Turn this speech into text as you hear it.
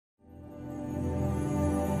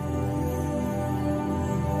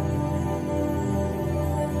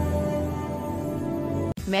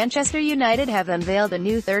Manchester United have unveiled a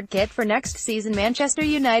new third kit for next season. Manchester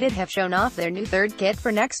United have shown off their new third kit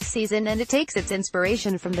for next season, and it takes its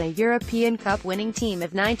inspiration from the European Cup winning team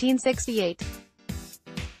of 1968.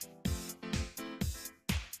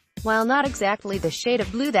 While not exactly the shade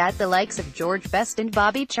of blue that the likes of George Best and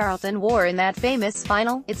Bobby Charlton wore in that famous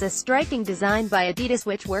final, it's a striking design by Adidas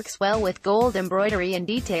which works well with gold embroidery and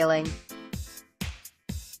detailing.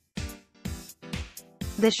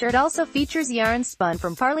 The shirt also features yarn spun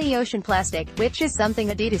from Parley ocean plastic, which is something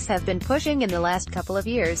Adidas have been pushing in the last couple of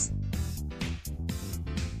years.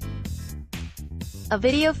 A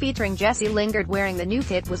video featuring Jesse Lingard wearing the new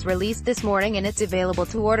kit was released this morning, and it's available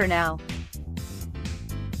to order now.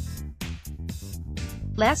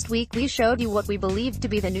 Last week we showed you what we believed to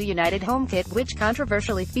be the new United home kit, which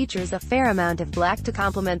controversially features a fair amount of black to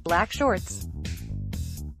complement black shorts.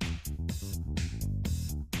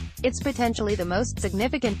 It's potentially the most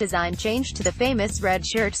significant design change to the famous red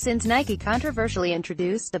shirt since Nike controversially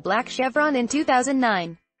introduced the black chevron in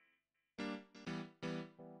 2009.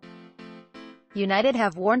 United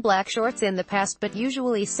have worn black shorts in the past, but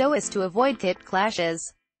usually so as to avoid kit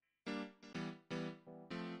clashes.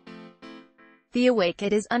 The away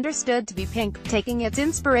kit is understood to be pink, taking its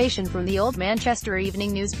inspiration from the old Manchester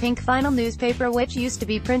Evening News pink vinyl newspaper which used to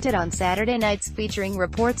be printed on Saturday nights featuring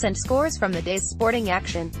reports and scores from the day's sporting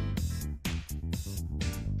action.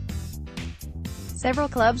 Several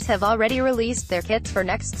clubs have already released their kits for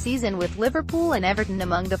next season, with Liverpool and Everton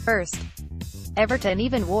among the first. Everton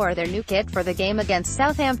even wore their new kit for the game against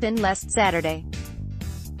Southampton last Saturday.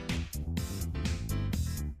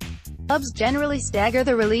 Clubs generally stagger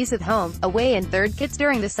the release of home, away and third kits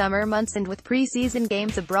during the summer months, and with pre-season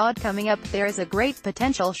games abroad coming up, there is a great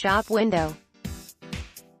potential shop window.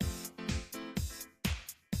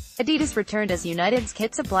 Adidas returned as United's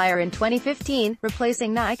kit supplier in 2015,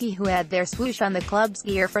 replacing Nike, who had their swoosh on the club's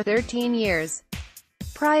gear for 13 years.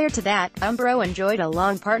 Prior to that, Umbro enjoyed a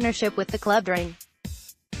long partnership with the club during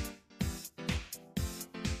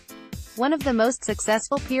one of the most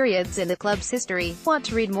successful periods in the club's history. Want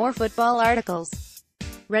to read more football articles?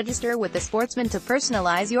 Register with The Sportsman to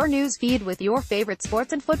personalize your news feed with your favorite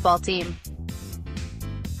sports and football team.